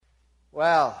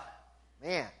Well,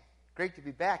 man, great to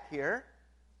be back here.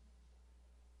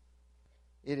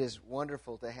 It is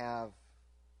wonderful to have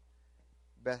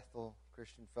Bethel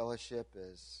Christian Fellowship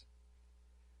as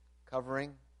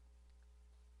covering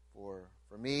for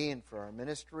me and for our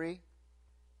ministry.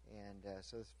 And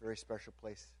so it's a very special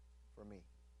place for me.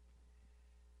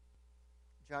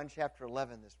 John chapter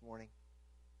 11 this morning.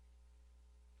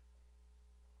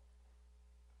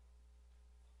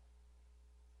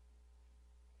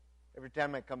 Every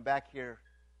time I come back here,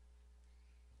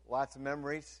 lots of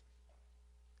memories,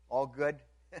 all good.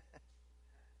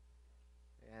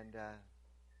 And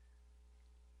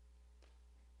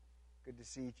good to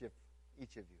see each of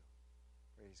you.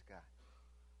 Praise God.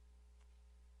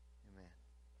 Amen.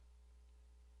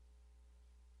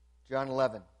 John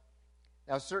 11.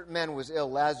 Now a certain man was ill,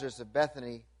 Lazarus of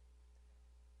Bethany,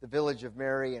 the village of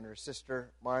Mary and her sister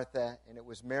Martha, and it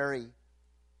was Mary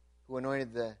who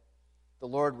anointed the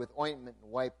Lord with ointment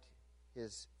and wiped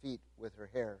his feet with her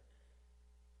hair,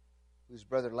 whose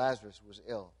brother Lazarus was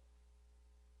ill.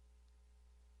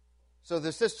 So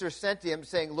the sisters sent to him,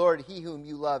 saying, Lord, he whom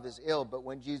you love is ill. But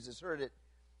when Jesus heard it,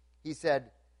 he said,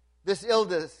 this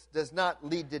illness does not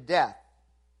lead to death.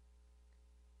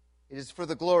 It is for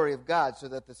the glory of God, so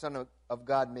that the Son of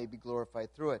God may be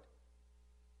glorified through it.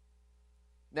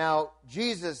 Now,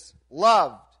 Jesus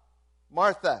loved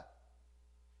Martha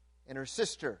and her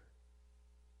sister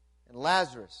and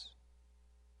Lazarus.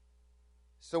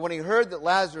 So when he heard that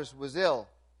Lazarus was ill,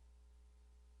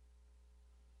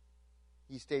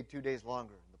 he stayed 2 days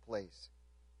longer in the place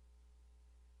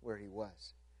where he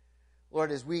was.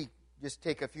 Lord, as we just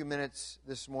take a few minutes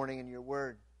this morning in your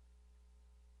word,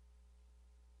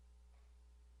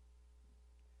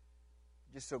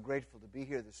 just so grateful to be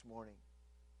here this morning.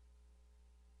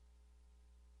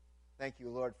 Thank you,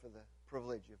 Lord, for the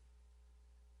privilege of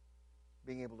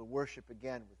being able to worship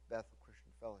again with Bethel Christian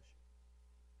Fellowship.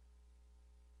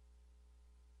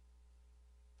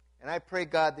 And I pray,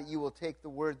 God, that you will take the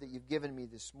word that you've given me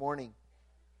this morning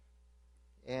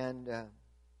and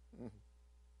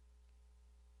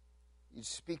you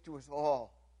speak to us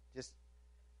all just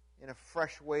in a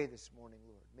fresh way this morning,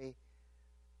 Lord.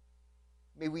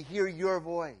 May we hear your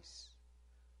voice.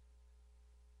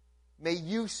 May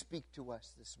you speak to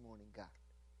us this morning, God.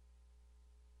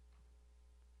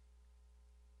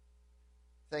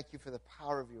 Thank you for the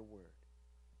power of your word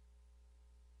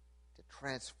to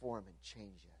transform and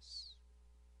change us.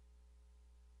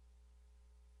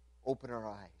 Open our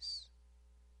eyes.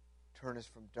 Turn us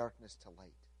from darkness to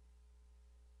light.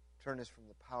 Turn us from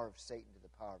the power of Satan to the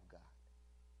power of God.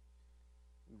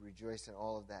 We rejoice in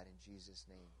all of that in Jesus'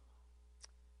 name.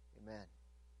 Amen.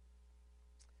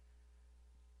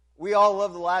 We all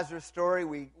love the Lazarus story.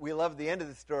 We love the end of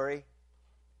the story.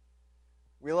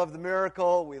 We love the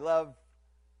miracle. We love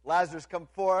Lazarus come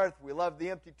forth. We love the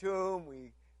empty tomb.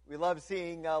 We love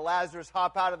seeing Lazarus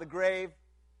hop out of the grave.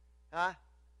 Huh?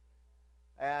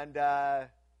 And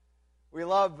we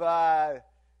love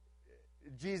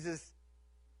Jesus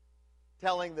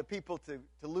telling the people to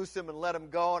loose him and let him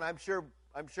go. And I'm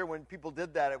sure when people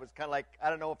did that, it was kind of like,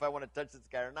 I don't know if I want to touch this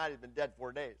guy or not. He's been dead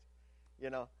 4 days.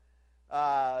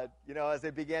 As they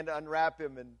began to unwrap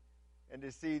him and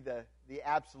to see the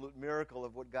absolute miracle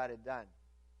of what God had done.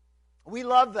 We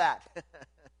love that.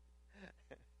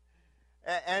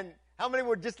 And how many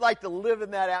would just like to live in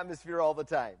that atmosphere all the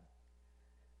time?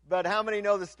 But how many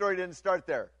know the story didn't start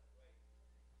there?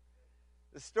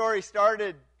 The story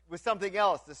started with something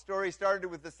else. The story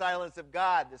started with the silence of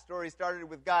God. The story started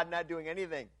with God not doing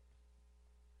anything.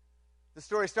 The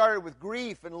story started with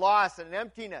grief and loss and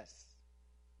emptiness.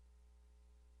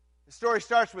 The story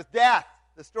starts with death.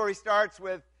 The story starts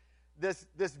with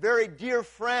this very dear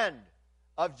friend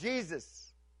of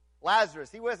Jesus,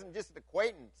 Lazarus. He wasn't just an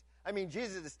acquaintance. I mean,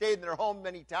 Jesus had stayed in their home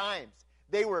many times.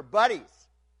 They were buddies.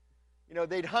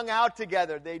 They'd hung out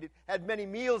together. They'd had many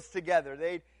meals together.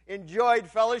 They'd enjoyed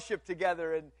fellowship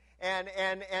together.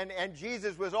 And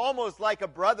Jesus was almost like a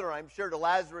brother, I'm sure, to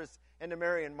Lazarus and to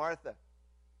Mary and Martha.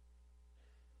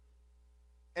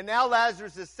 And now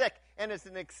Lazarus is sick, and it's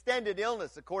an extended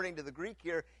illness, according to the Greek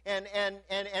here. And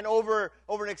over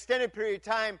an extended period of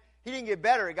time, he didn't get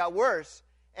better; it got worse.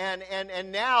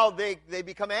 And now they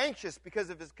become anxious because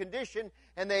of his condition,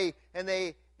 and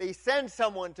they send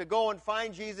someone to go and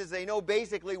find Jesus. They know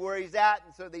basically where he's at,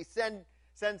 and so they send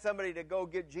somebody to go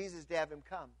get Jesus to have him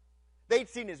come. They'd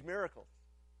seen his miracles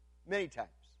many times.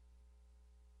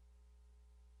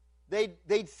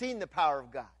 They'd seen the power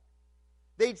of God.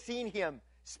 They'd seen him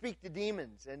speak to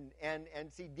demons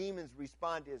and see demons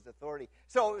respond to his authority.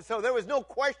 So there was no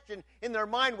question in their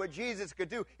mind what Jesus could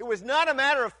do. It was not a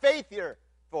matter of faith here,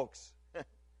 folks.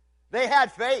 They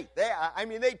had faith.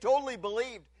 They totally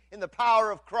believed in the power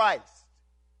of Christ.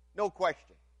 No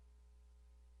question.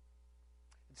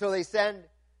 So they send,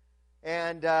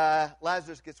 and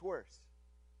Lazarus gets worse.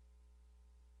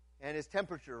 And his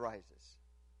temperature rises.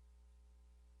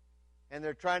 And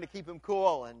they're trying to keep him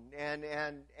cool,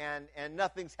 and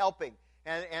nothing's helping.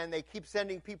 And they keep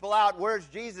sending people out. Where's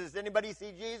Jesus? Anybody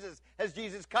see Jesus? Has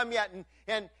Jesus come yet?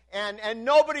 And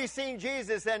nobody's seen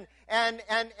Jesus. And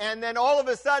then all of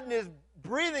a sudden his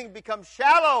breathing becomes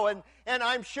shallow. And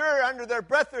I'm sure under their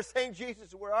breath they're saying,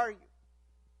 Jesus, where are you?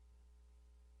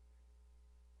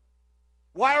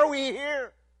 Why are we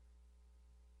here?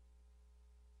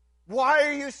 Why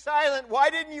are you silent? Why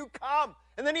didn't you come?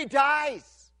 And then he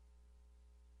dies.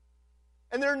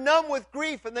 And they're numb with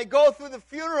grief, and they go through the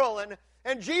funeral,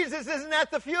 and Jesus isn't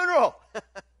at the funeral.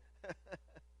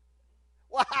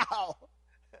 Wow.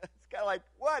 It's kind of like,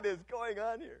 what is going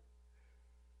on here?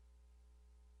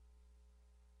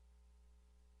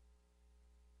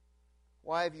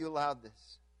 Why have you allowed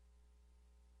this?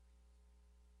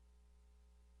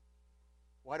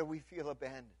 Why do we feel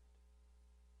abandoned?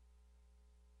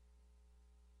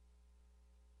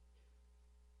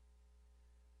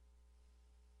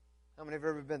 How many have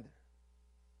ever been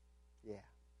there? Yeah.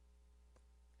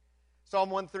 Psalm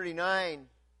 139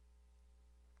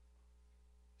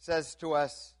 says to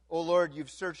us, O Lord, you've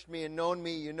searched me and known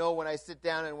me. You know when I sit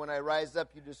down and when I rise up.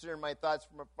 You discern my thoughts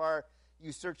from afar.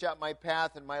 You search out my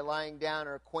path, and my lying down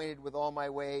are acquainted with all my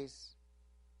ways.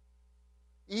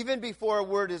 Even before a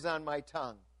word is on my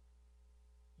tongue,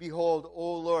 behold,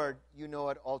 O Lord, you know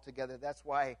it altogether. That's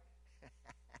why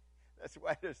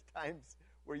there's times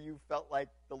where you felt like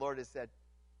the Lord has said,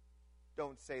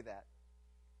 don't say that.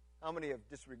 How many have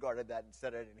disregarded that and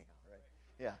said it anyhow, right?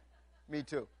 Yeah, me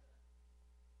too.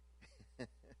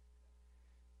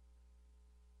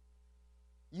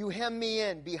 You hem me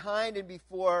in, behind and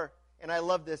before, and I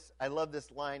love this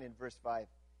line in verse 5.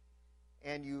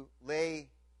 And you lay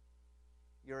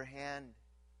your hand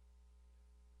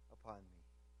upon me.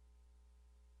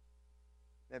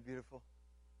 Isn't that beautiful?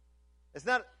 It's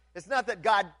not that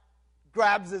God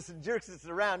grabs us and jerks us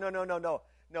around. No.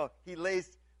 He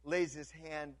lays his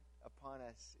hand upon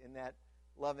us in that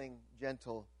loving,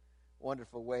 gentle,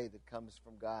 wonderful way that comes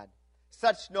from God.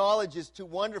 Such knowledge is too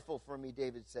wonderful for me,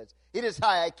 David says. It is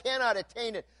high. I cannot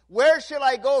attain it. Where shall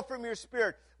I go from your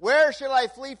spirit? Where shall I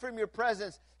flee from your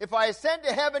presence? If I ascend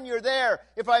to heaven, you're there.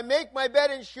 If I make my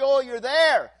bed in Sheol, you're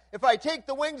there. If I take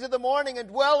the wings of the morning and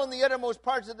dwell in the uttermost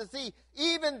parts of the sea,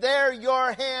 even there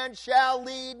your hand shall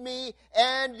lead me,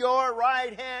 and your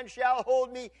right hand shall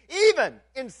hold me, even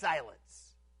in silence.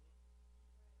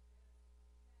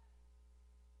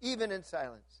 Even in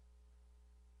silence.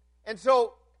 And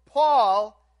so,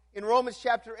 Paul, in Romans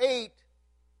chapter 8,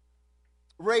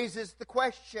 raises the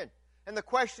question. And the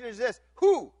question is this: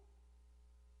 who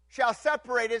shall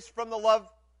separate us from the love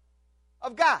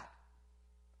of God?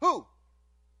 Who?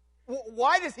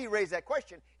 Why does he raise that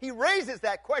question? He raises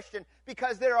that question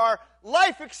because there are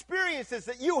life experiences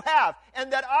that you have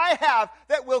and that I have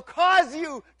that will cause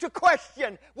you to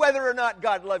question whether or not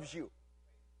God loves you.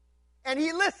 And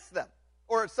he lists them,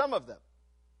 or some of them.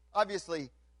 Obviously,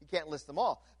 he can't list them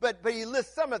all, but he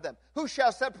lists some of them. Who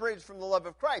shall separate us from the love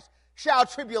of Christ? Shall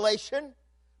tribulation,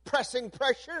 pressing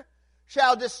pressure,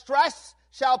 shall distress,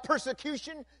 shall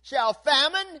persecution, shall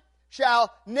famine,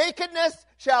 shall nakedness,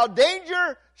 shall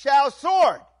danger, shall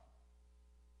sword?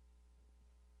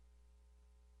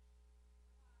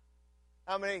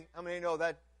 How many know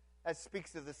that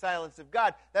speaks of the silence of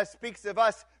God? That speaks of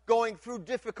us going through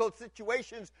difficult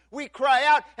situations. We cry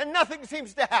out and nothing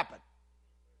seems to happen.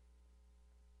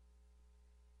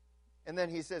 And then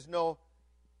he says, no,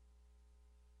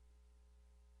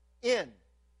 in.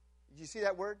 Did you see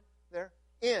that word there?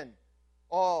 In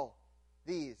all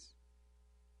these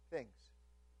things.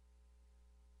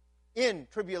 In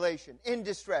tribulation, in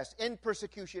distress, in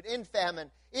persecution, in famine,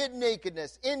 in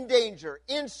nakedness, in danger,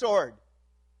 in sword.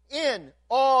 In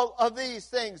all of these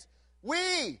things,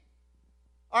 we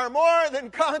are more than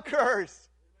conquerors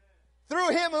through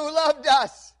him who loved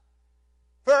us.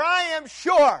 For I am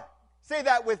sure, say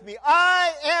that with me,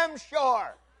 I am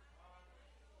sure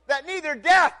that neither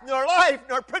death, nor life,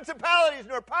 nor principalities,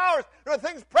 nor powers, nor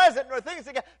things present, nor things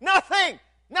to come,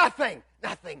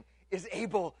 nothing is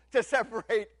able to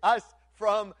separate us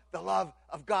from the love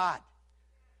of God.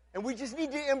 And we just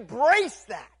need to embrace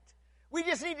that. We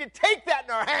just need to take that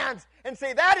in our hands and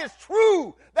say, that is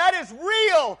true, that is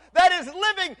real, that is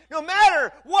living. No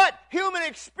matter what human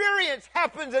experience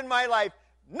happens in my life,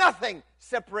 nothing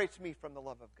separates me from the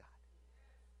love of God.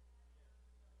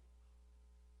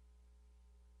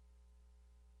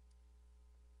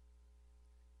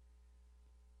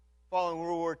 following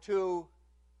World War II,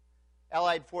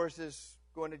 Allied forces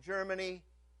go into Germany.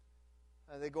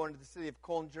 They go into the city of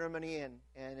Cologne, Germany,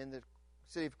 and in the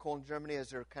city of Cologne, Germany,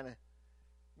 as they're kind of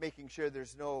making sure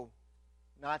there's no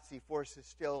Nazi forces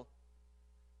still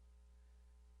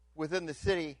within the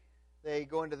city, they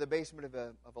go into the basement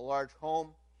of a large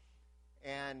home,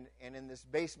 and in this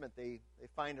basement they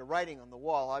find a writing on the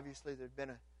wall. Obviously, there'd been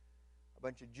a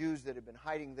bunch of Jews that had been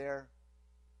hiding there,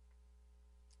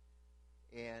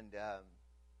 and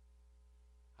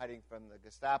hiding from the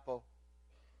Gestapo,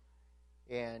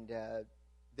 and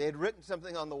they had written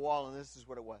something on the wall, and this is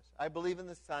what it was: "I believe in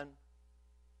the sun,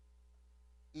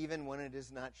 even when it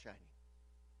is not shining.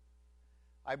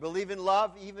 I believe in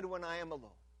love, even when I am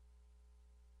alone.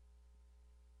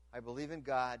 I believe in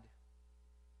God,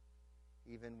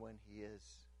 even when He is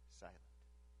silent."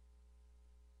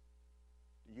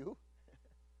 Do you?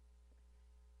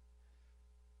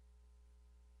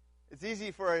 It's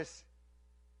easy for us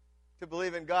to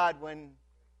believe in God when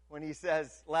He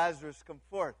says, "Lazarus, come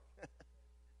forth."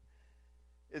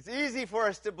 It's easy for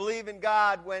us to believe in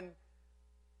God when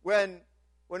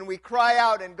we cry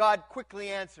out and God quickly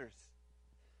answers.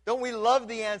 Don't we love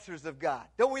the answers of God?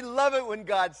 Don't we love it when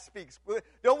God speaks?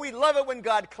 Don't we love it when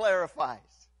God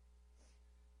clarifies?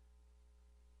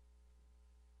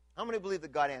 How many believe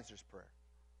that God answers prayer?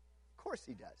 Of course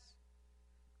He does.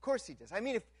 Of course He does. I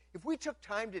mean, if we took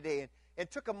time today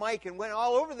and took a mic and went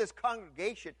all over this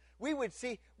congregation, we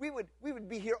would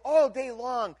be here all day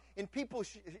long in people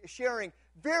sharing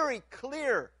very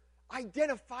clear,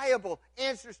 identifiable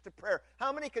answers to prayer.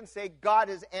 How many can say God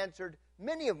has answered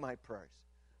many of my prayers?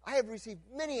 I have received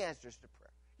many answers to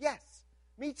prayer. Yes,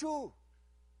 me too.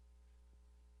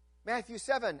 Matthew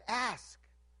 7, ask,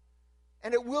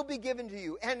 and it will be given to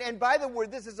you. And by the word,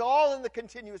 this is all in the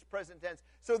continuous present tense.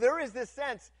 So there is this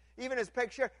sense, even as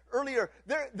Peg shared earlier,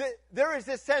 there is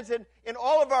this sense in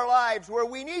all of our lives where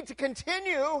we need to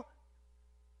continue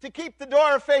to keep the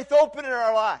door of faith open in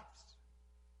our lives.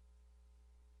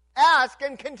 Ask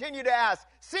and continue to ask.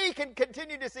 Seek and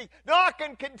continue to seek. Knock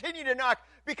and continue to knock.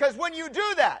 Because when you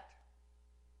do that,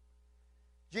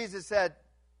 Jesus said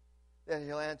that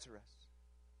He'll answer us.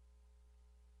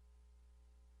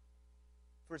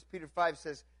 1 Peter 5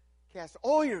 says, cast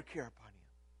all your care upon Him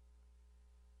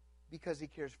because He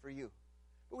cares for you.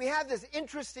 But we have this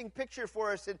interesting picture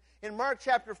for us in Mark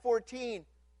chapter 14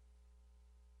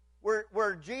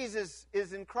 where Jesus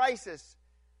is in crisis,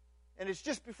 and it's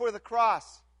just before the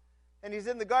cross. And He's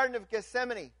in the Garden of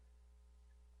Gethsemane.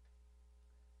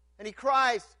 And He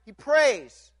cries, He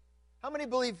prays. How many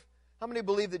believe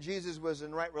that Jesus was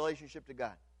in right relationship to God?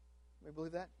 How many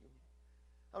believe that?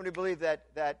 How many believe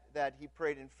that He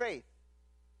prayed in faith?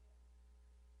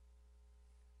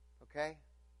 Okay?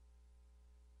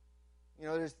 You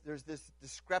know, there's this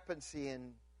discrepancy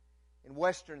in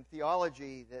Western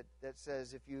theology that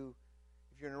says if you're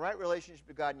in a right relationship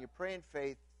to God and you pray in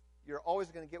faith, you're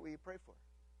always going to get what you pray for.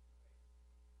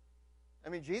 I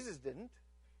mean, Jesus didn't.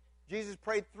 Jesus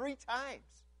prayed 3 times.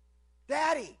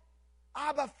 Daddy,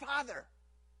 Abba, Father.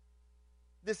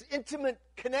 This intimate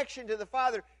connection to the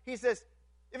Father. He says,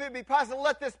 if it be possible,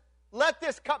 let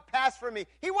this cup pass from me.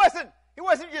 He wasn't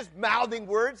just mouthing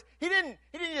words. He didn't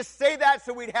just say that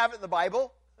so we'd have it in the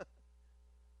Bible.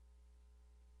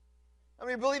 I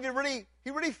mean, I believe he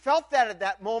really felt that at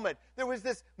that moment. There was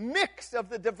this mix of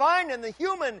the divine and the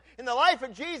human in the life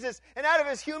of Jesus, and out of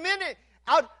his humanity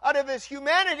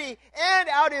and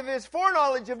out of his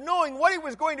foreknowledge of knowing what he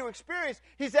was going to experience,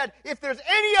 he said, if there's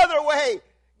any other way,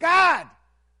 God,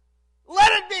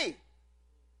 let it be.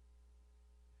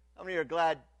 How many are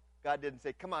glad God didn't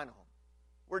say, come on home,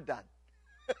 we're done.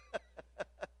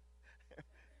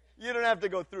 You don't have to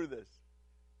go through this.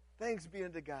 Thanks be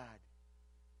unto God.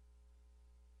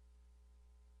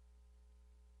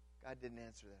 God didn't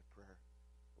answer that prayer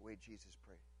the way Jesus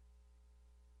prayed.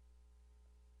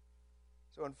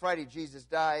 So on Friday, Jesus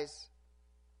dies.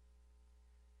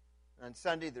 And on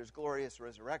Sunday, there's glorious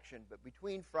resurrection. But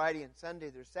between Friday and Sunday,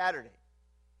 there's Saturday.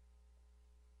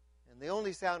 And the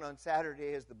only sound on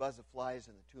Saturday is the buzz of flies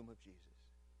in the tomb of Jesus.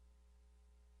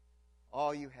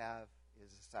 All you have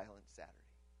is a silent Saturday.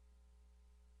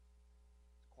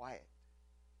 It's quiet.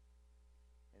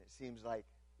 And it seems like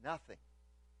nothing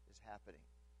is happening.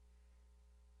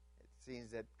 It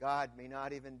seems that God may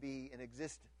not even be in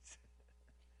existence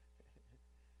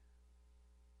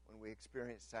when we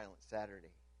experience Silent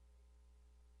Saturday.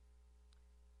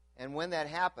 And when that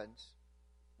happens,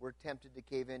 we're tempted to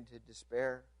cave into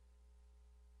despair.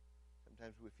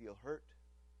 Sometimes we feel hurt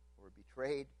or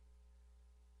betrayed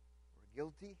or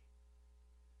guilty.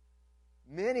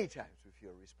 Many times we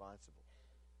feel responsible.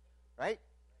 Right?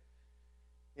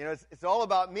 it's all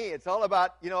about me. It's all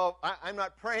about, I'm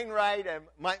not praying right, and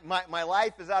my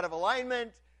life is out of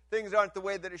alignment. Things aren't the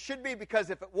way that it should be, because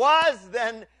if it was,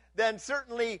 then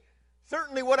certainly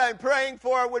what I'm praying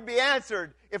for would be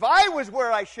answered if I was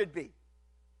where I should be.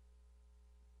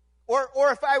 Or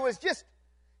if I was just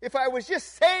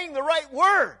saying the right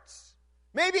words.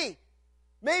 Maybe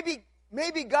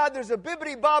God, there's a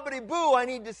bibbity bobbity boo I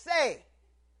need to say.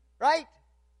 Right?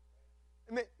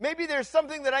 Maybe there's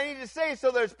something that I need to say,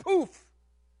 so there's poof.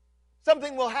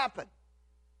 Something will happen.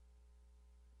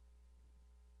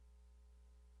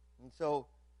 And so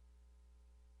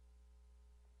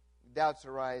doubts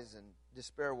arise and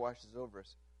despair washes over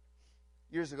us.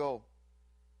 Years ago,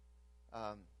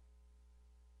 and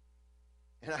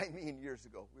I mean years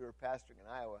ago, we were pastoring in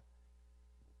Iowa.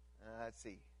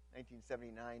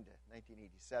 1979 to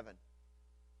 1987.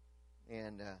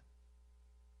 And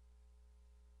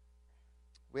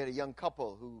we had a young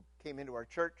couple who came into our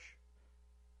church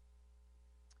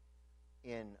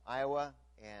in Iowa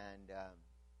and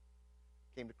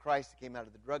came to Christ. They came out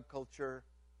of the drug culture,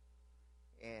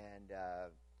 and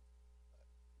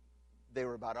they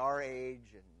were about our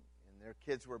age, and their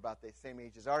kids were about the same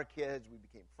age as our kids. We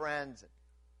became friends,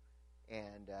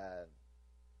 and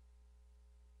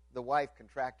the wife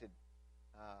contracted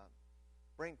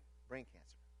brain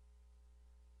cancer,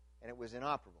 and it was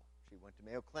inoperable. She went to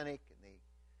Mayo Clinic, and they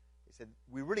said,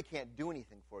 "We really can't do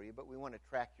anything for you, but we want to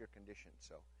track your condition,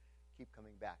 so keep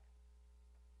coming back."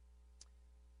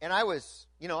 And I was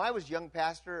young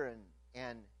pastor,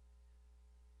 and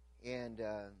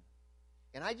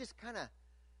I just kind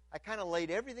of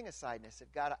laid everything aside, and I said,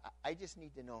 "God, I just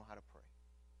need to know how to pray.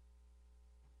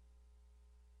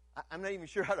 I'm not even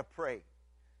sure how to pray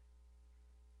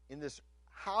in this.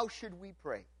 How should we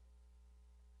pray?"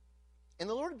 And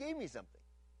the Lord gave me something.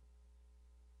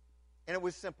 And it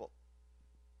was simple.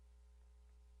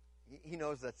 He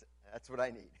knows that's what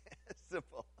I need.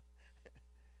 Simple.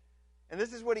 And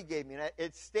this is what He gave me, and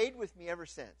it stayed with me ever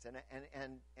since. And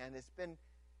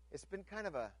it's been kind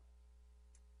of a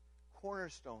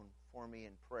cornerstone for me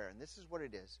in prayer. And this is what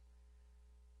it is.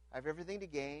 I have everything to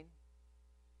gain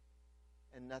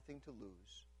and nothing to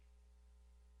lose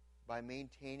by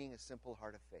maintaining a simple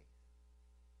heart of faith.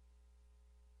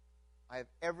 I have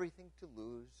everything to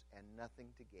lose and nothing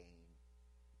to gain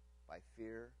by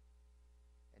fear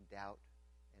and doubt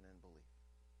and unbelief.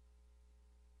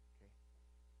 Okay?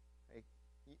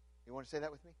 Hey, you want to say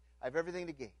that with me? I have everything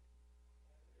to gain,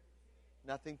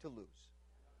 nothing to lose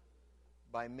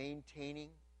by maintaining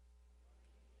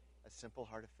a simple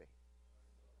heart of faith.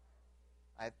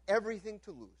 I have everything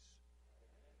to lose,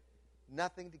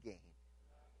 nothing to gain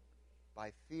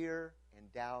by fear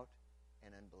and doubt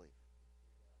and unbelief.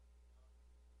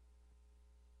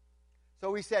 So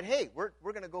we said, hey, we're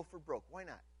going to go for broke. Why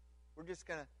not? We're just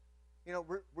going to,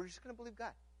 we're just going to believe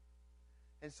God.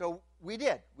 And so we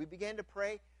did. We began to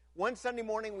pray. One Sunday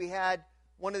morning we had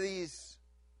one of these,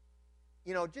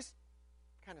 just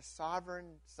kind of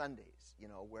sovereign Sundays,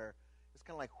 where it's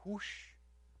kind of like whoosh,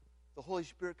 the Holy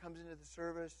Spirit comes into the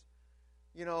service,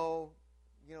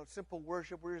 simple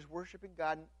worship. We're just worshiping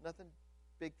God, nothing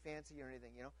big, fancy or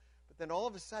anything, But then all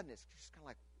of a sudden it's just kind of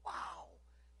like, wow.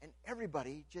 And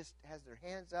everybody just has their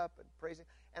hands up and praising.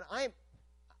 And I'm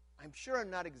sure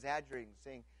I'm not exaggerating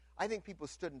saying, I think people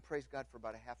stood and praised God for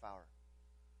about a half hour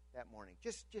that morning.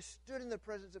 Just stood in the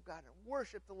presence of God and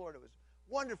worshiped the Lord. It was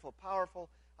wonderful, powerful.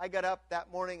 I got up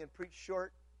that morning and preached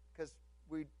short because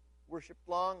we worshiped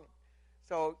long.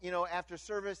 So, after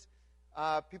service,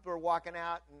 people are walking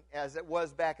out. And as it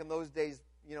was back in those days,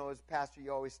 as pastor,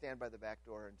 you always stand by the back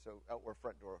door or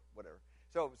front door, whatever.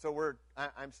 So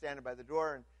I'm standing by the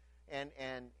door, and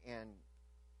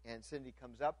Cindy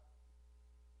comes up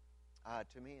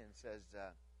to me and says,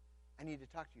 I need to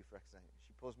talk to you for a second.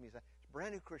 She pulls me aside. She's a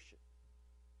brand new Christian.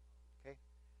 Okay?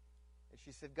 And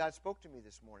she said, God spoke to me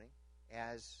this morning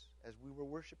as we were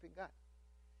worshiping God.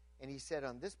 And He said,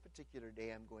 on this particular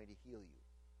day, I'm going to heal you.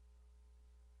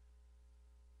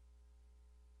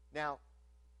 Now,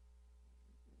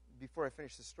 before I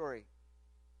finish the story,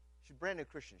 she's a brand new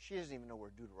Christian. She doesn't even know where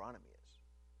Deuteronomy is.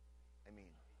 I mean,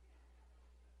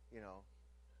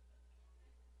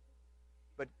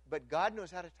 But God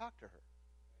knows how to talk to her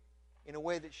in a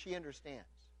way that she understands.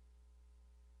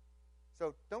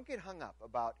 So don't get hung up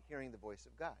about hearing the voice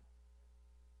of God.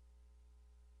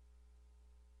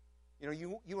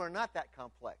 You are not that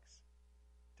complex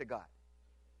to God.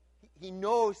 He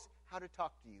knows how to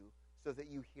talk to you so that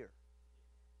you hear.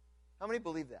 How many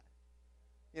believe that?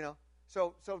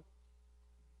 So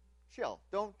chill.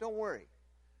 Don't worry.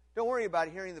 Don't worry about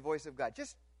hearing the voice of God.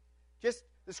 Just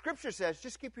the Scripture says,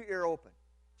 just keep your ear open.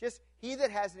 Just he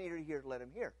that has an ear to hear, let him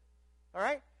hear. All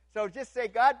right? So just say,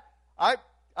 God,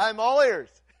 I'm all ears.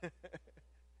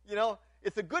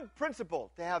 It's a good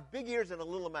principle to have big ears and a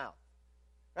little mouth.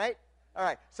 Right? All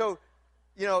right. So,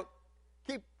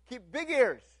 keep big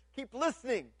ears. Keep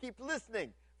listening. Keep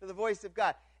listening to the voice of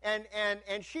God. And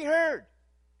she heard.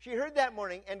 She heard that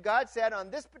morning, and God said, on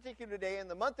this particular day in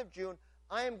the month of June,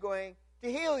 I am going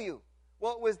to heal you.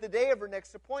 Well, it was the day of her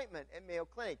next appointment at Mayo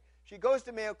Clinic. She goes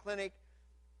to Mayo Clinic,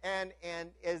 and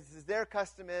as their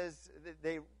custom is,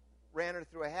 they ran her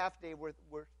through a half day worth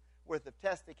of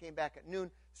tests. They came back at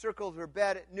noon, circled her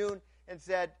bed at noon, and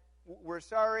said, we're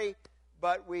sorry,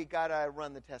 but we got to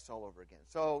run the tests all over again.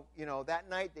 So, that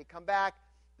night they come back.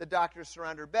 The doctors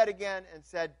surround her bed again and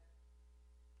said,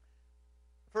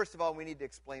 first of all, we need to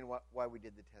explain why we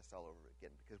did the test all over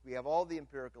again, because we have all the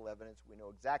empirical evidence. We know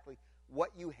exactly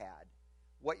what you had,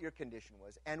 what your condition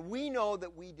was, and we know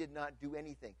that we did not do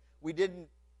anything. We didn't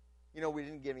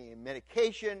give you any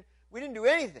medication. We didn't do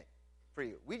anything for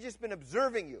you. We've just been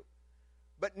observing you.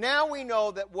 But now we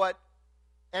know that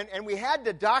and we had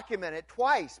to document it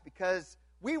twice because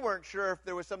we weren't sure if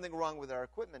there was something wrong with our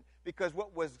equipment, because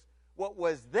what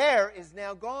was there is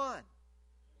now gone.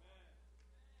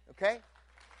 Okay?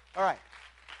 All right.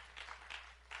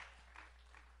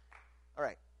 All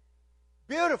right.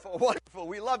 Beautiful, wonderful.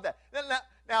 We love that.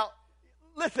 Now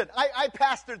listen, I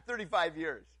pastored 35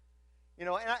 years.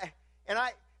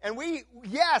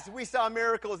 We saw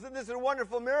miracles, and this is a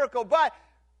wonderful miracle, but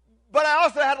I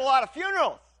also had a lot of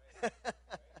funerals.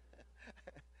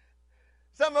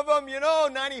 Some of them,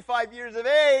 95 years of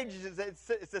age,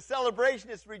 it's a celebration,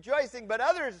 it's rejoicing, but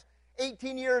others,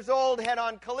 18 years old,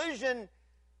 head-on collision,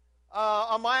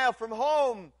 a mile from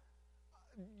home.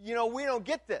 We don't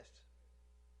get this.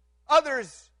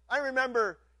 Others, I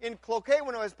remember in Cloquet,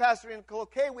 when I was pastoring in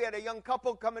Cloquet, we had a young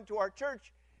couple come into our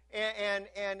church, and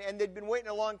they'd been waiting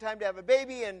a long time to have a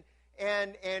baby, and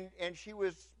she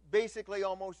was basically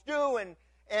almost due,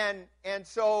 and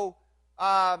so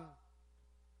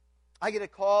I get a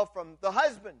call from the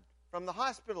husband from the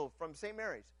hospital from St.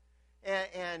 Mary's,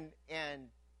 and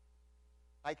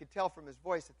I could tell from his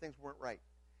voice that things weren't right.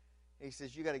 And he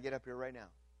says, "You got to get up here right now."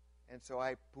 And so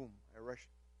I rushed,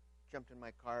 jumped in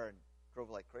my car and drove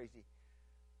like crazy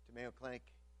to Mayo Clinic.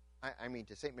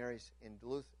 To St. Mary's in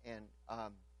Duluth, and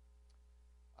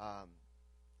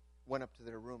went up to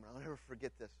their room. And I'll never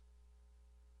forget this.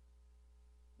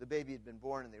 The baby had been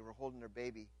born, and they were holding their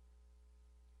baby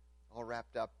all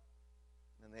wrapped up.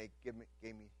 And they gave me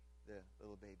the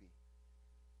little baby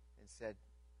and said,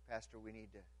 "Pastor, we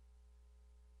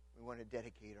want to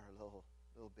dedicate our little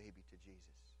baby to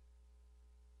Jesus,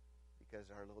 because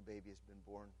our little baby has been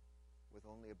born with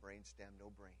only a brain stem,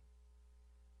 no brain.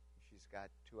 She's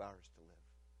got 2 hours to live.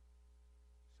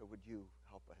 So would you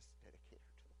help us dedicate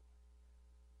her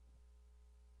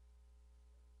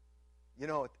to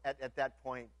the Lord?" At that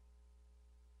point,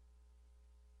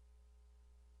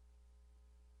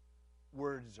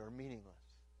 words are meaningless.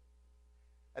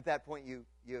 At that point, you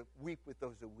weep with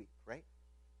those who weep, right?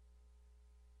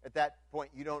 At that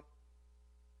point, you don't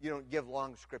give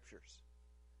long scriptures.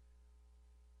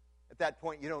 At that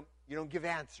point, you don't give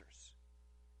answers.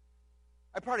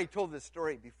 I probably told this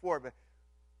story before, but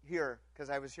here, because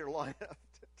I was here long enough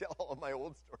to tell all of my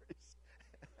old stories.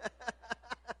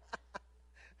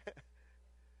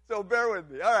 So bear with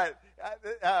me. All right.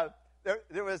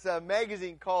 There was a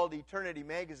magazine called Eternity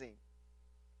Magazine.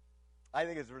 I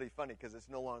think it's really funny because it's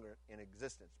no longer in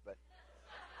existence, but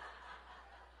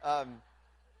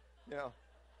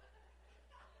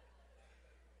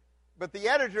But the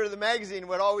editor of the magazine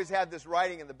would always have this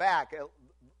writing in the back.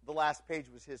 The last page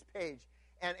was his page.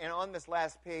 And on this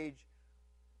last page,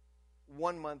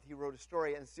 one month he wrote a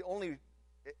story, and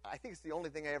I think it's the only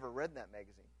thing I ever read in that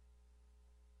magazine.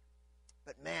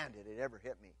 But man, did it ever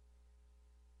hit me.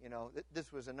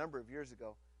 This was a number of years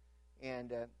ago.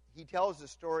 And he tells a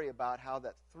story about how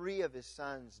that 3 of his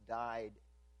sons died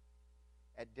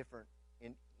at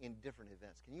in different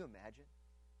events. Can you imagine?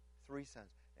 3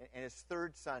 sons. And his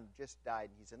 3rd son just died,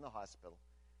 and he's in the hospital.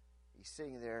 He's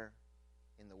sitting there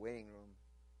in the waiting room,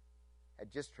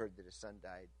 had just heard that his son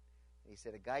died. And he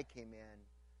said a guy came in,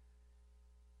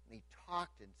 and he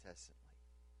talked incessantly,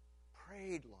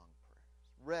 prayed long prayers,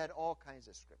 read all kinds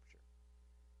of scripture.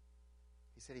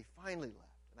 He said he finally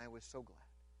left, and I was so glad.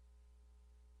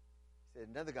 He said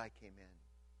another guy came in,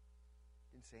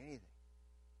 didn't say anything.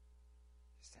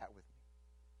 He sat with me,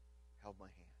 held my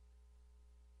hand,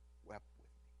 wept with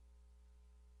me.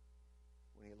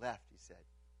 When he left, he said,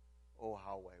 "Oh,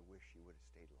 how I wish you would have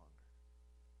stayed longer."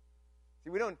 See,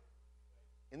 we don't,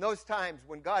 in those times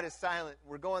when God is silent,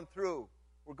 we're going through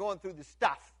We're going through the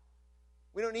stuff.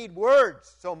 We don't need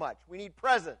words so much. We need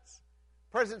presence.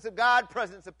 Presence of God,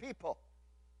 presence of people.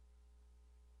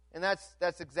 And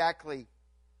that's exactly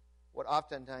what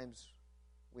oftentimes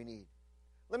we need.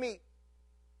 Let me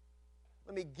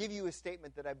give you a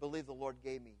statement that I believe the Lord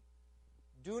gave me.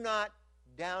 Do not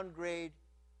downgrade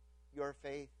your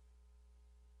faith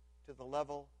to the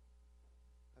level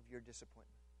of your disappointment.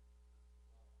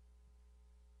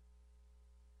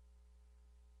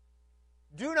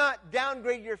 Do not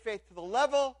downgrade your faith to the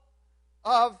level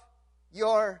of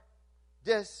your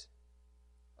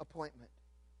disappointment.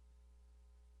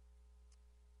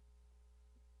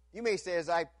 You may say, as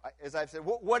I've said,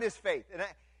 what is faith? And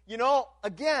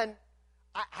again,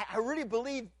 I really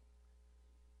believe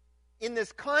in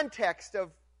this context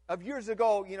of years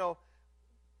ago,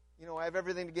 I have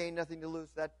everything to gain, nothing to lose,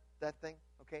 that thing,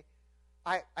 okay?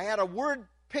 I had a word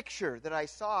picture that I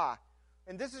saw,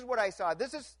 and this is what I saw.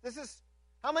 This is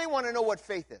how many want to know what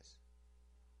faith is?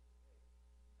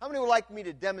 How many would like me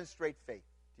to demonstrate faith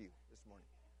to you this morning?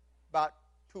 About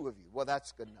 2 of you. Well,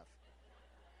 that's good enough.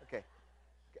 Okay.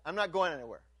 I'm not going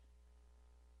anywhere.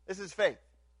 This is faith.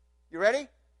 You ready?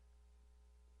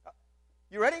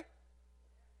 You ready?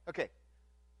 Okay.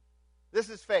 This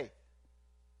is faith.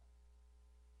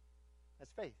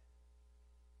 That's faith.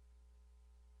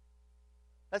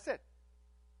 That's it.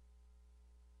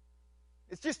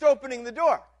 It's just opening the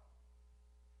door.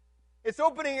 It's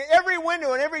opening every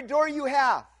window and every door you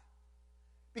have.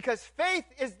 Because faith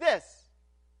is this.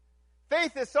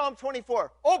 Faith is Psalm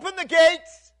 24. Open the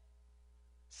gates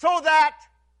so that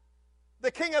the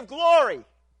King of Glory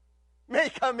may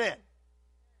come in.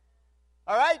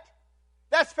 All right?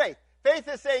 That's faith. Faith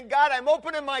is saying, God, I'm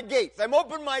opening my gates. I'm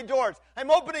opening my doors.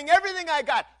 I'm opening everything I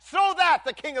got so that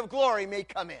the King of Glory may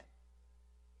come in.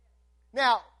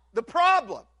 Now, the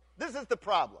problem, this is the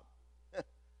problem.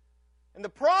 And the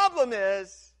problem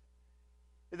is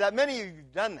that many of you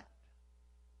have done that.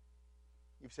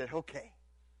 You've said, okay,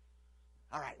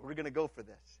 all right, we're going to go for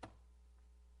this.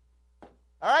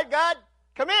 All right, God,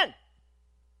 come in.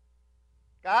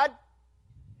 God?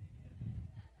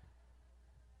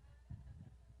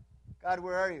 God,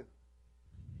 where are you?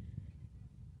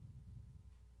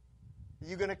 Are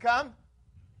you going to come?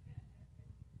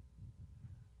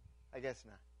 I guess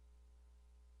not.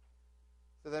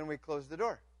 So then we close the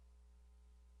door.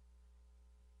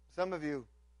 Some of you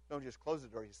don't just close the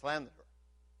door, you slam the door.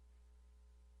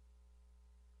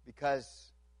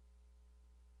 Because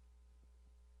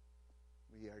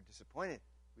we are disappointed.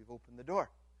 We've opened the door.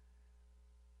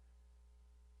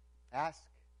 Ask.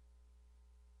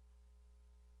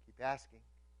 Keep asking.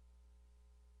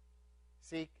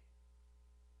 Seek.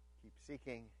 Keep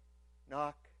seeking.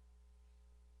 Knock.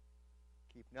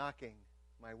 Keep knocking.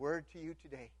 My word to you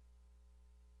today.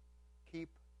 Keep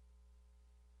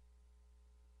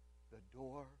the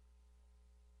door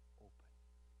open.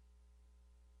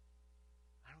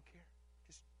 I don't care.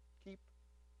 Just keep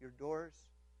your doors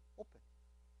open.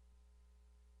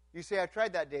 You say, I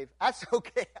tried that, Dave. That's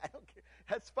okay. I don't care.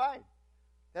 That's fine.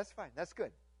 That's fine. That's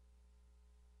good.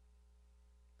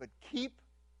 But keep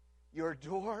your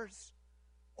doors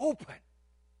open.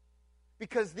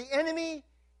 Because the enemy,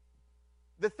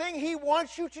 the thing he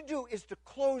wants you to do is to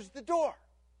close the door.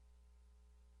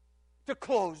 To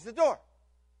close the door.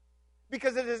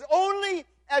 Because it is only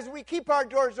as we keep our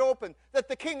doors open that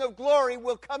the King of Glory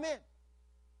will come in.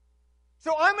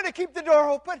 So I'm going to keep the door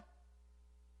open.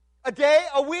 A day,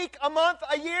 a week, a month,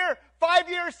 a year, 5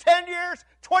 years, 10 years,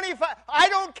 25. I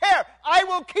don't care. I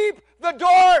will keep the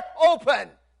door open.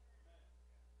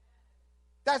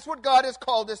 That's what God has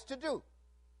called us to do.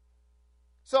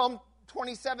 Psalm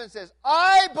 27 says,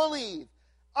 I believe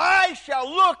I shall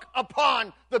look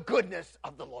upon the goodness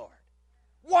of the Lord.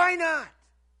 Why not?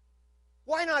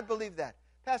 Why not believe that?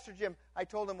 Pastor Jim, I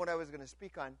told him what I was going to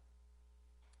speak on.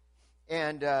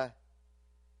 And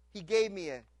he gave me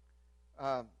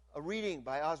a reading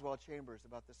by Oswald Chambers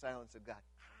about the silence of God.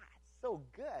 It's so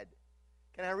good.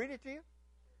 Can I read it to you?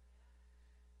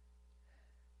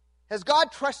 Has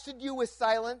God trusted you with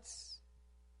silence?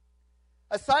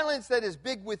 A silence that is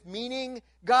big with meaning.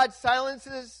 God's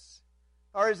silences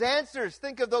are his answers.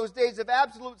 Think of those days of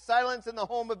absolute silence in the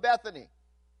home of Bethany.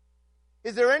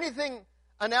 Is there anything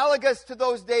analogous to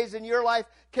those days in your life?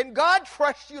 Can God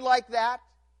trust you like that?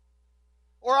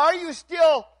 Or are you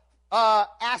still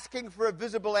asking for a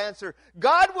visible answer?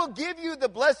 God will give you the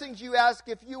blessings you ask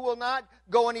if you will not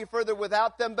go any further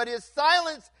without them. But his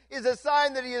silence is a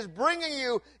sign that he is bringing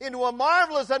you into a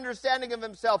marvelous understanding of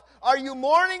himself. Are you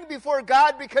mourning before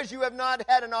God because you have not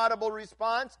had an audible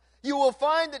response? You will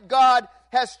find that God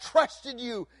has trusted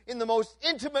you in the most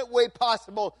intimate way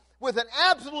possible with an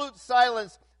absolute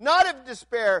silence, not of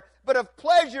despair, but of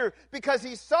pleasure, because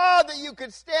he saw that you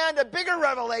could stand a bigger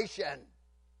revelation.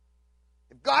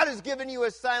 If God has given you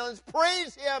a silence,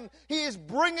 praise Him. He is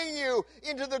bringing you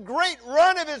into the great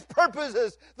run of His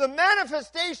purposes. The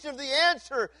manifestation of the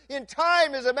answer in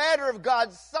time is a matter of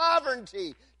God's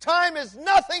sovereignty. Time is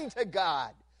nothing to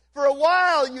God. For a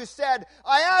while you said,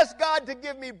 I asked God to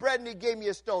give me bread and He gave me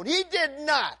a stone. He did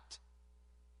not.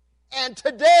 And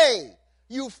today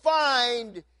you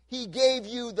find He gave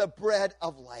you the bread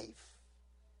of life.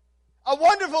 A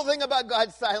wonderful thing about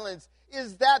God's silence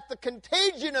is that the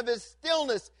contagion of His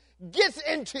stillness gets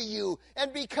into you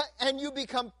and you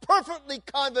become perfectly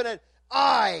confident,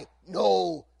 I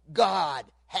know God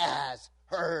has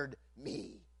heard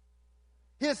me.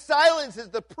 His silence is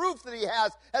the proof that He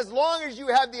has. As long as you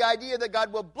have the idea that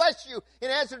God will bless you in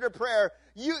answer to prayer,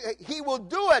 He will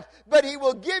do it, but He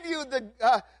will give you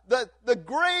the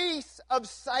grace of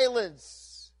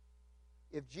silence.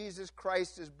 If Jesus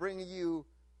Christ is bringing you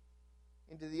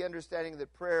into the understanding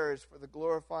that prayer is for the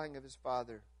glorifying of His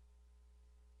Father,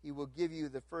 He will give you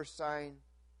the first sign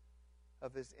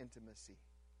of His intimacy.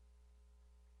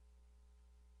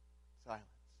 Silence.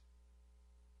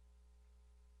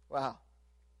 Wow.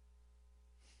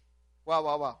 Wow,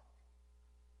 wow, wow.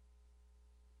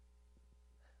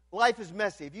 Life is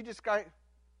messy. Have you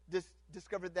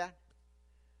discovered that?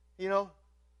 You know,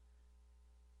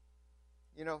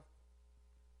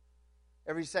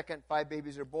 every second 5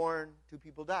 babies are born, 2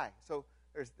 people die. So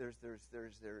there's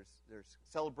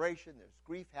celebration, there's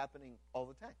grief happening all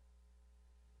the time.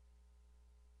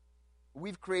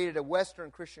 We've created a Western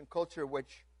Christian culture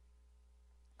which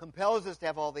compels us to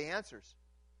have all the answers.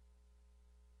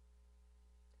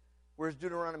 Whereas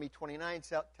Deuteronomy 29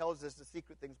 tells us the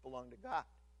secret things belong to God.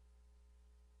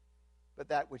 But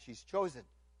that which He's chosen,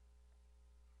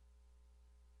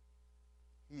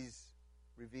 He's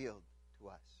revealed to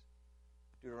us.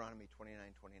 Deuteronomy 29:29.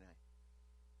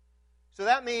 So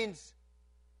that means,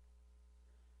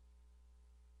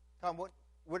 Tom, what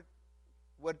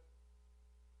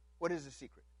is the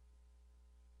secret?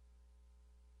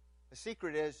 The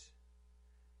secret is,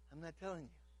 I'm not telling you.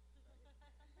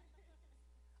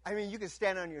 I mean, you can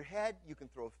stand on your head, you can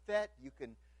throw a fit, you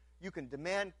can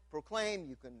demand, proclaim,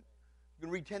 you can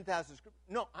read 10,000 scriptures.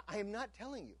 No, I am not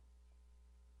telling you,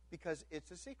 because it's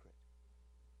a secret.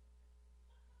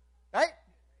 Right?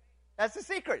 That's the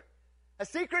secret. A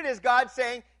secret is God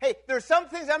saying, hey, there's some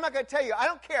things I'm not going to tell you. I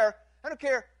don't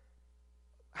care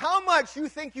how much you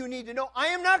think you need to know. I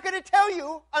am not going to tell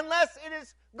you unless it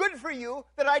is good for you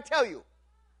that I tell you.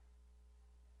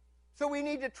 So we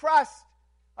need to trust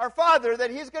our Father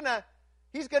that He's going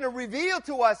to reveal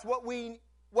to us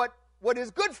what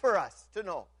is good for us to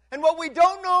know. And what we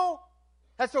don't know,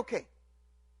 that's okay.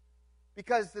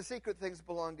 Because the secret things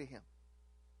belong to Him.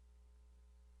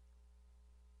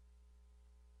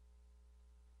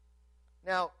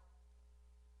 Now,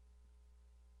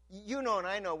 you know and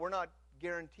I know we're not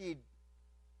guaranteed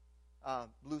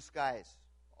blue skies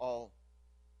all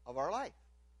of our life.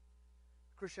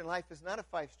 Christian life is not a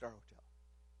 5-star hotel.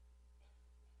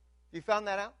 You found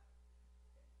that out?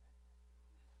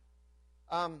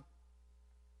 How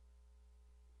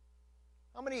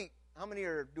many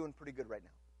are doing pretty good right now?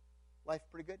 Life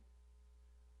pretty good?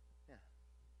 Yeah.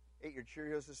 Ate your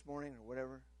Cheerios this morning or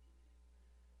whatever.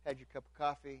 Had your cup of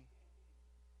coffee.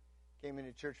 Came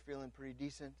into church feeling pretty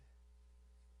decent.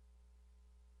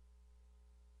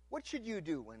 What should you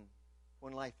do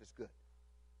when life is good?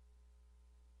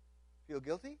 Feel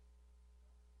guilty?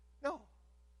 No.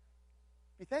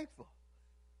 Be thankful.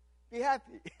 Be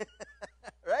happy.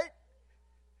 Right?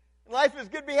 When life is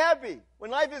good, be happy.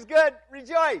 When life is good,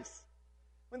 rejoice.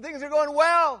 When things are going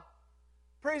well,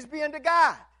 praise be unto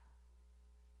God.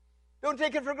 Don't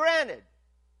take it for granted.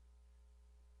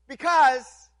 Because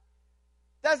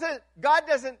God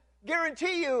doesn't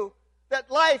guarantee you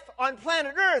that life on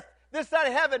planet Earth, this side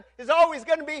of heaven, is always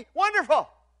going to be wonderful.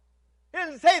 He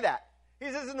doesn't say that.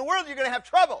 He says in the world you're going to have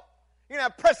trouble. You're going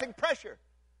to have pressing pressure.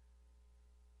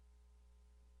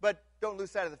 But don't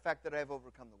lose sight of the fact that I have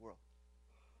overcome the world.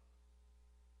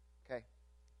 Okay?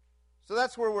 So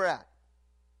that's where we're at.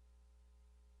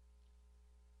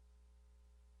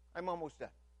 I'm almost done.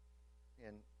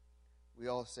 And we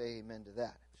all say amen to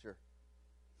that, sure.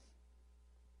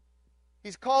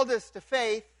 He's called us to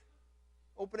faith,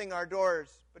 opening our doors,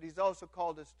 but He's also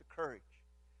called us to courage.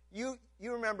 You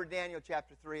remember Daniel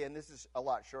chapter 3, and this is a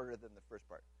lot shorter than the first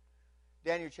part.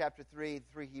 Daniel chapter 3, the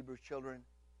 3 Hebrew children.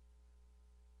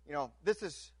 You know, this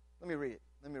is, let me read it.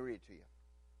 Let me read it to you.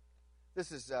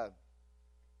 This is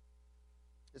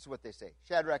what they say.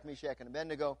 Shadrach, Meshach, and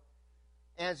Abednego.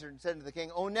 answered and said to the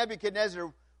king, O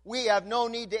Nebuchadnezzar, we have no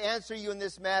need to answer you in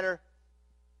this matter.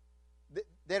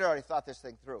 They'd already thought this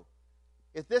thing through.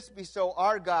 If this be so,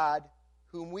 our God,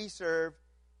 whom we serve,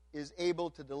 is able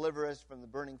to deliver us from the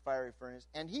burning fiery furnace,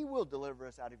 and he will deliver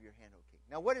us out of your hand, O king.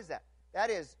 Now, what is that? That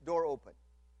is door open.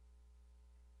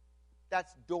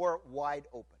 That's door wide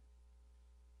open.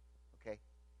 Okay?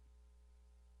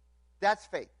 That's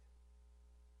faith.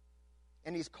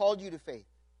 And he's called you to faith.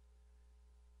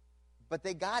 But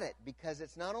they got it, because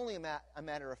it's not only a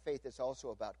matter of faith, it's also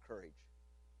about courage.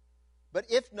 But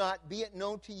if not, be it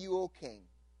known to you, O king,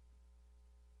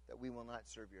 that we will not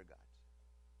serve your gods.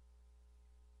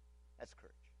 That's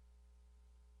courage.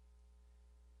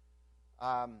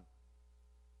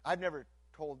 I've never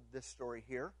told this story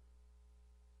here.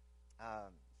 It's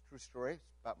a true story.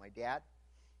 It's about my dad.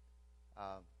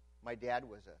 My dad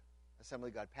was an Assembly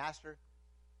of God pastor.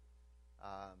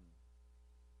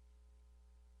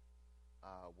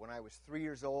 When I was 3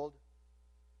 years old,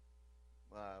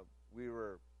 we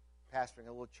were pastoring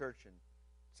a little church in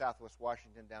southwest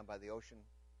Washington down by the ocean,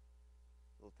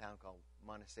 a little town called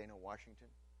Montesano, Washington.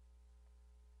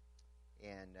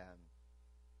 And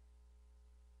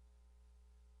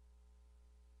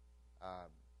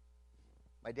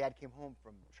my dad came home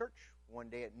from church one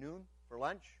day at noon for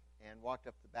lunch and walked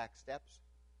up the back steps.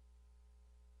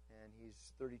 And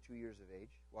he's 32 years of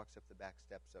age, walks up the back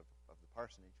steps of the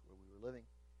parsonage where we were living,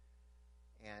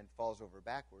 and falls over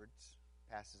backwards,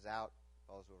 passes out,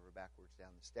 falls over backwards down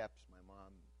the steps. My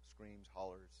mom screams,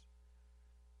 hollers,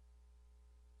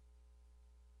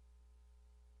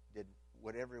 did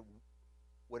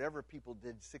whatever people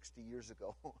did 60 years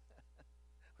ago.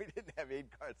 We didn't have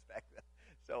aid cars back then.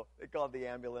 So they called the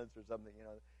ambulance or something.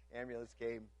 The ambulance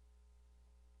came,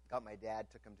 got my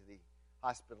dad, took him to the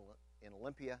hospital in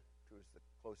Olympia, which was the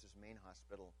closest main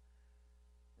hospital.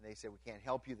 And they said, we can't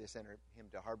help you. They sent him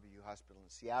to Harborview Hospital in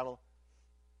Seattle.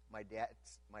 My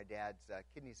dad's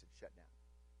kidneys had shut down,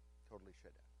 totally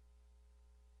shut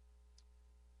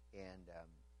down. And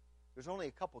there's only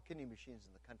a couple kidney machines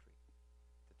in the country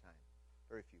at the time,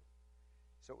 very few.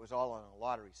 So it was all on a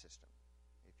lottery system.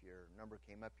 If your number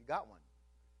came up, you got one.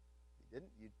 If you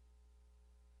didn't, you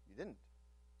didn't.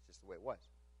 It's just the way it was.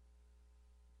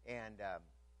 And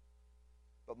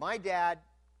but my dad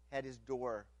had his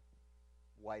door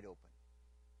wide open.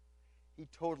 He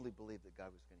totally believed that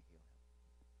God was going to heal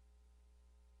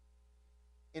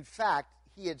him. In fact,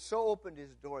 he had so opened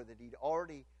his door that he'd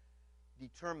already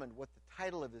determined what the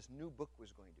title of his new book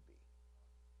was going to be.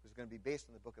 It was going to be based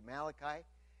on the book of Malachi,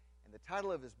 and the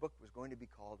title of his book was going to be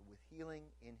called With Healing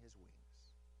in His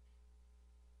Wings,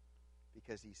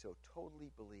 because he so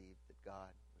totally believed that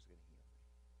God was going to heal him.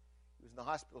 He was in the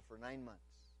hospital for 9 months,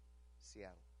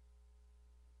 Seattle.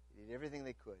 They did everything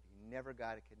they could. He never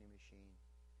got a kidney machine.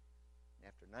 And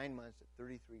after 9 months, at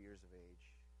 33 years of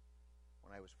age,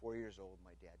 when I was 4 years old,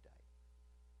 my dad died.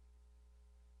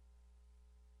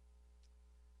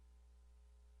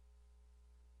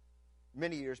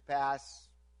 Many years pass.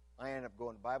 I end up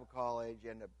going to Bible college,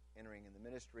 end up entering in the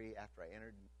ministry. After I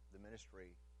entered the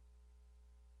ministry,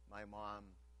 my mom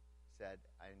said,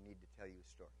 I need to tell you a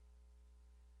story.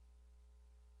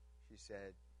 She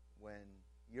said, when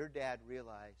your dad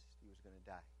realized he was going to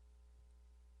die,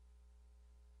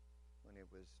 when it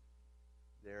was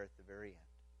there at the very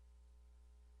end,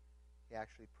 he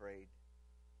actually prayed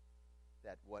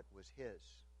that what was his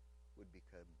would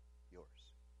become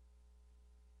yours.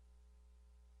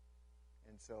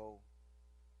 And so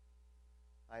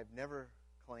I've never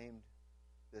claimed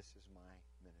this as my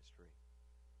ministry.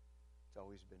 It's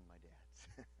always been my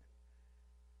dad's.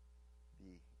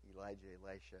 The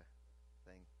Elisha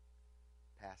thing,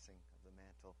 passing of the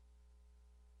mantle.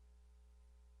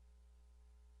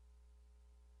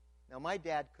 Now, my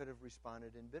dad could have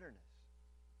responded in bitterness.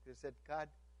 He could have said, God,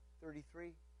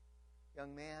 33,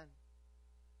 young man,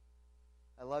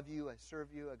 I love you, I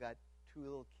serve you, I got 2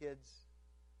 little kids,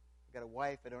 I got a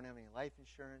wife, I don't have any life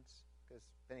insurance, because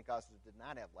Pentecostals did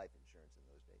not have life insurance in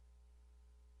those days.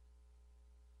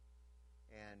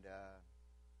 And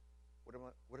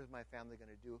what is my family going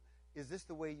to do? Is this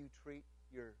the way you treat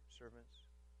your servants?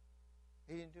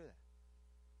 He didn't do that.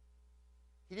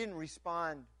 He didn't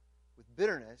respond with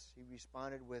bitterness. He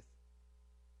responded with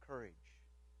courage.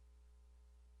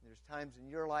 And there's times in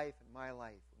your life and my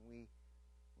life when we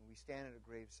stand at a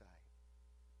graveside,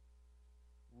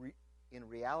 in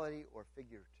reality or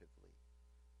figuratively,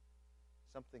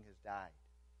 something has died.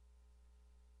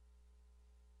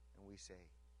 And we say,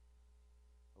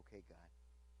 okay, God,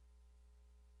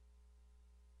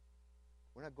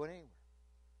 we're not going anywhere.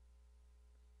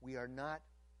 We are not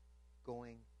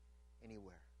going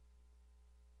anywhere.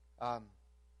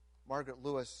 Margaret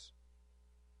Lewis,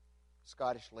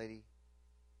 Scottish lady,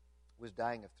 was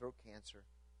dying of throat cancer.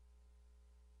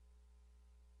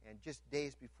 And just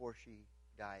days before she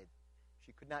died,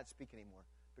 she could not speak anymore.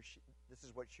 But this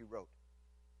is what she wrote.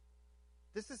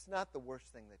 This is not the worst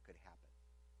thing that could happen.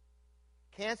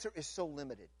 Cancer is so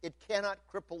limited. It cannot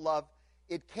cripple love.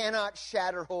 It cannot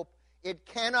shatter hope. It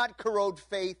cannot corrode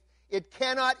faith. It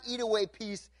cannot eat away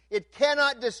peace. It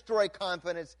cannot destroy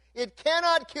confidence. It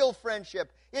cannot kill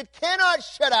friendship. It cannot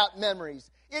shut out memories.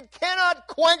 It cannot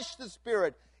quench the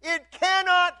Spirit. It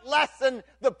cannot lessen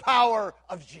the power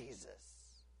of Jesus.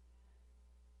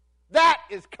 That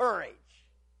is courage.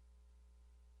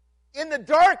 In the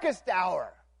darkest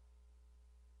hour,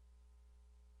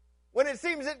 when it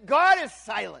seems that God is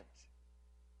silent,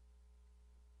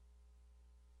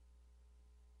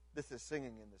 this is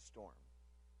singing in the storm.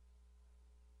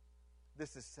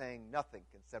 This is saying nothing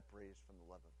can separate us from the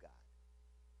love of God.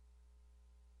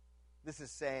 This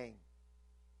is saying,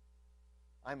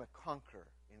 I'm a conqueror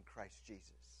in Christ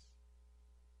Jesus.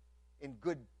 In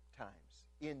good times,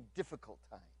 in difficult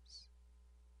times.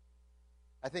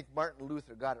 I think Martin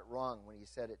Luther got it wrong when he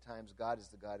said at times, God is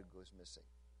the God who goes missing.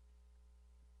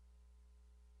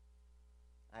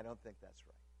 I don't think that's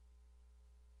right.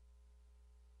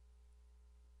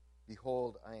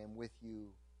 Behold, I am with you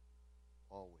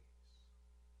always.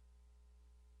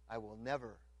 I will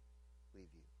never leave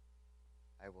you.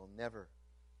 I will never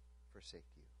forsake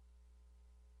you.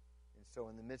 And so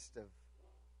in the midst of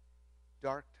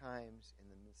dark times, in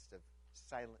the midst of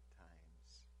silent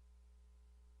times,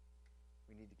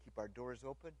 we need to keep our doors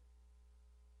open,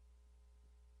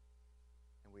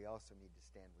 and we also need to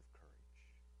stand with courage.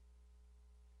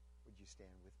 Would you stand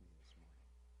with me this morning?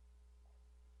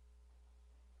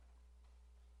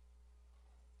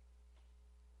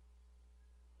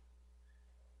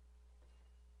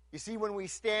 You see, when we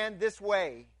stand this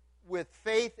way with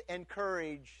faith and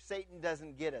courage, Satan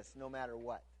doesn't get us no matter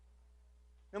what.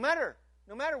 No matter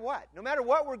what. No matter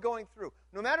what we're going through.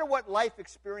 No matter what life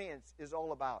experience is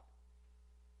all about.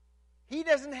 He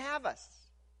doesn't have us.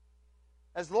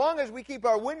 As long as we keep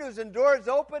our windows and doors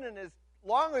open, and as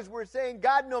long as we're saying,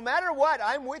 God, no matter what,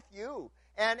 I'm with you.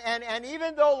 And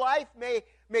even though life may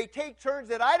take turns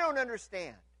that I don't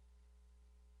understand.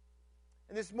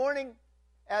 And this morning,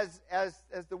 as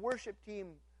the worship team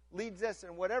leads us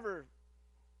in whatever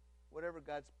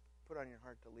God's put on your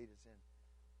heart to lead us in.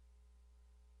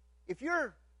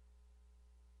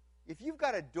 If you've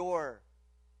got a door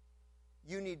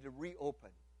you need to reopen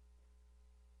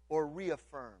or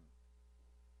reaffirm,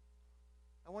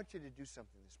 I want you to do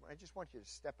something this morning. I just want you to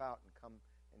step out and come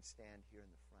and stand here in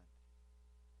the front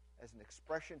as an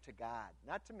expression to God,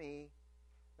 not to me,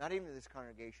 not even to this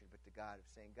congregation, but to God, of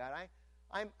saying, God,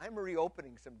 I'm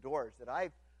reopening some doors that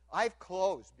I've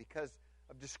closed because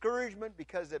of discouragement,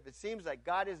 because if it seems like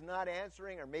God is not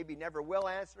answering or maybe never will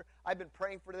answer. I've been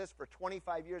praying for this for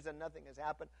 25 years and nothing has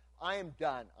happened. I am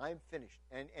done. I'm finished.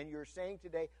 And you're saying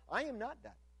today, I am not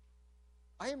done.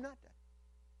 I am not done.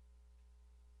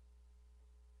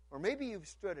 Or maybe you've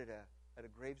stood at a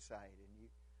graveside and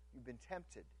you've been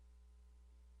tempted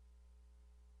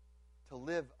to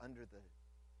live under the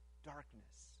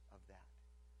darkness of that.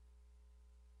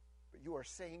 But you are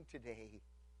saying today,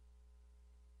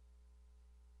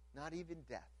 not even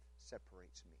death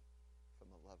separates me from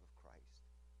the love of Christ.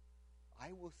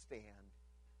 I will stand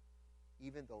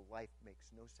even though life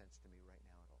makes no sense to me right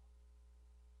now at all.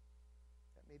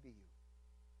 That may be you.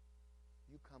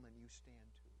 You come and you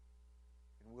stand too.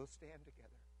 And we'll stand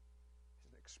together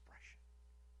as an expression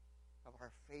of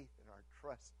our faith and our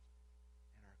trust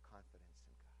and our confidence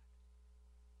in God.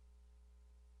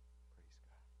 Praise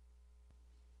God.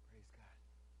 Praise God.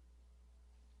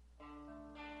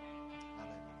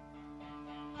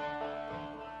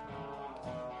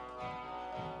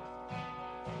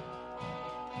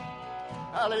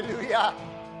 Hallelujah.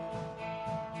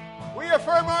 We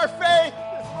affirm our faith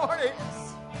this morning,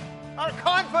 our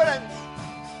confidence,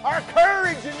 our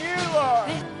courage in you, Lord.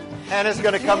 Hannah's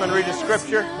going to come and read a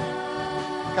scripture.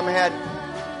 Come ahead.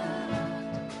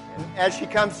 And as she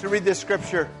comes to read this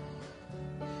scripture,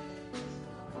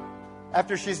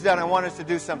 after she's done, I want us to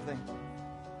do something.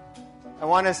 I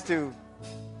want us to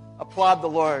applaud the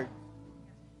Lord.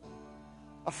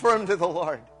 Affirm to the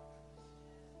Lord.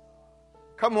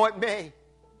 Come what may.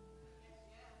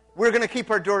 We're going to keep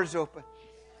our doors open.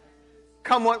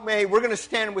 Come what may, we're going to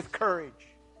stand with courage.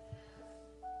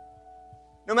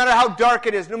 No matter how dark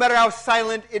it is, no matter how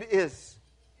silent it is,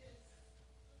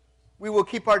 we will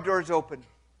keep our doors open.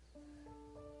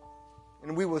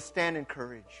 And we will stand in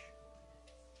courage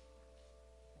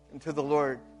until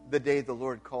the day the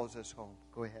Lord calls us home.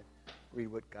 Go ahead.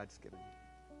 read what God's given you.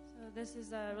 So this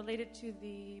is related to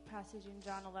the passage in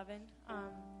John 11.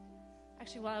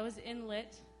 Actually, while I was in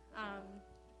Lit,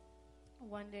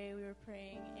 one day we were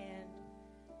praying, and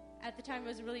at the time it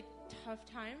was a really tough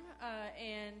time,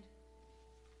 and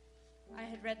I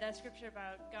had read that scripture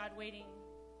about God waiting,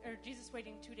 or Jesus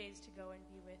waiting 2 days to go and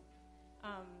be with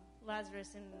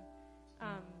Lazarus, and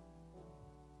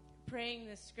praying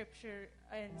this scripture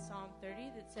in Psalm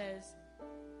 30 that says,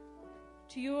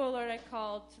 "To you, O Lord, I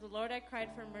called, to the Lord I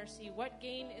cried for mercy. What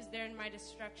gain is there in my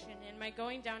destruction and my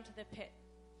going down to the pit?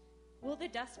 Will the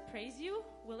dust praise you?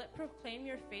 Will it proclaim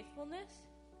your faithfulness?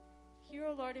 Hear,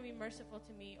 O Lord, and be merciful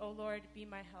to me. O Lord, be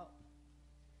my help."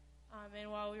 And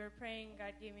while we were praying,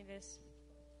 God gave me this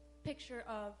picture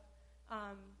of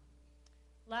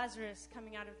Lazarus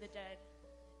coming out of the dead,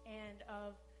 and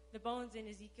of the bones in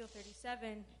Ezekiel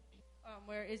 37,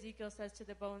 where Ezekiel says to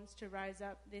the bones to rise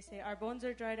up. They say, "Our bones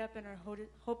are dried up and our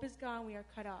hope is gone. We are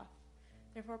cut off.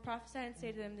 Therefore prophesy and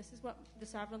say to them, this is what the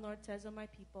sovereign Lord says, O my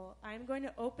people. I am going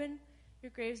to open your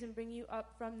graves and bring you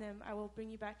up from them. I will bring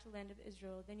you back to the land of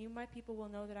Israel. Then you, my people, will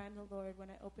know that I am the Lord when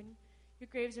I open your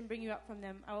graves and bring you up from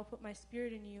them. I will put my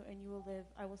spirit in you, and you will live.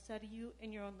 I will settle you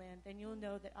in your own land. Then you will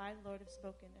know that I, the Lord, have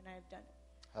spoken, and I have done it."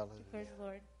 Hallelujah. Declares the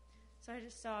Lord. So I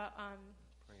just saw, I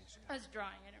was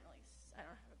drawing. I don't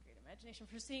have a great imagination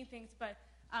for seeing things, but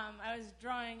I was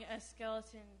drawing a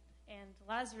skeleton and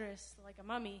Lazarus like a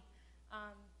mummy.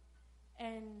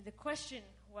 And the question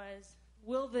was,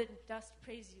 will the dust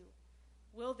praise you?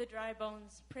 Will the dry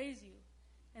bones praise you?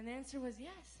 And the answer was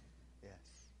yes.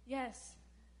 Yes. Yes.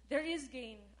 There is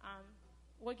gain.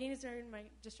 What gain is there in my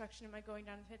destruction? Am I going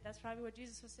down the pit? That's probably what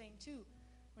Jesus was saying too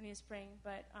when he was praying.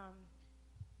 But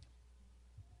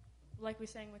like we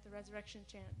sang with the resurrection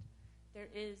chant, there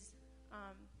is,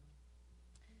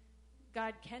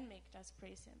 God can make dust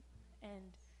praise him.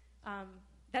 And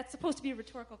that's supposed to be a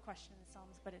rhetorical question in the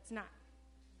Psalms, but it's not.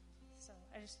 So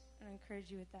I just want to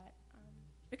encourage you with that.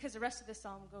 Because the rest of the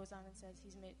psalm goes on and says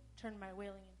he's turned my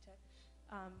wailing into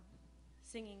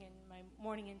singing and my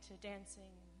mourning into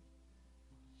dancing.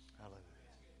 Hallelujah.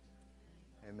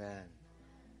 Amen.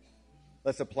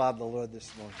 Let's applaud the Lord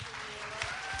this morning.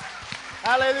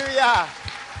 Hallelujah.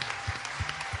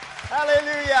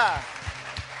 Hallelujah.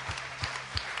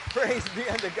 Praise be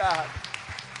unto God.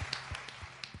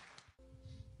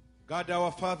 God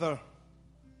our Father,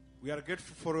 we are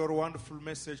grateful for your wonderful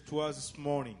message to us this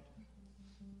morning.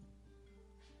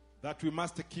 That we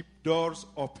must keep doors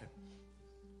open.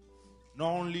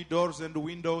 Not only doors and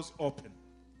windows open.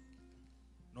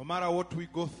 No matter what we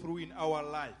go through in our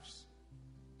lives,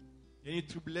 any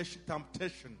tribulation,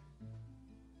 temptation,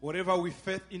 whatever we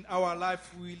face in our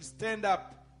life, we will stand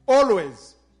up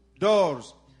always,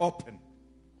 doors open.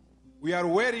 We are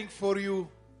waiting for you.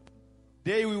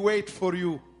 Day we wait for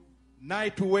you.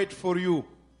 Night we wait for you.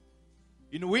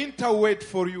 In winter we wait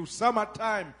for you.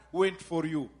 Summertime we wait for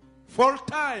you. Fall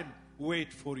time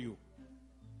wait for you.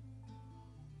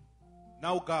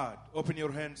 Now God, open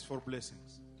your hands for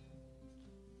blessings.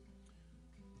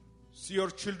 See your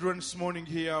children this morning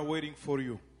here waiting for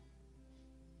you.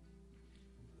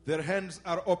 Their hands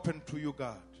are open to you,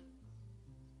 God.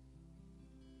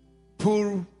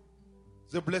 Pour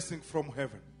the blessing from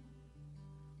heaven.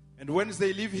 And when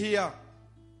they leave here,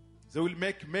 they will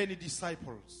make many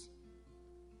disciples.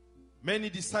 Many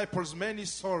disciples, many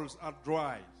souls are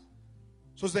dry.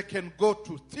 So they can go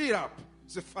to tear up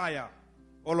the fire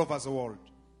all over the world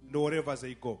and wherever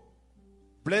they go.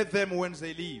 Bless them when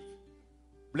they leave.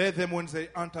 Bless them when they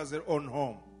enter their own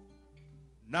home.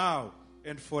 Now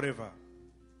and forever.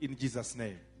 In Jesus'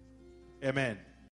 name. Amen.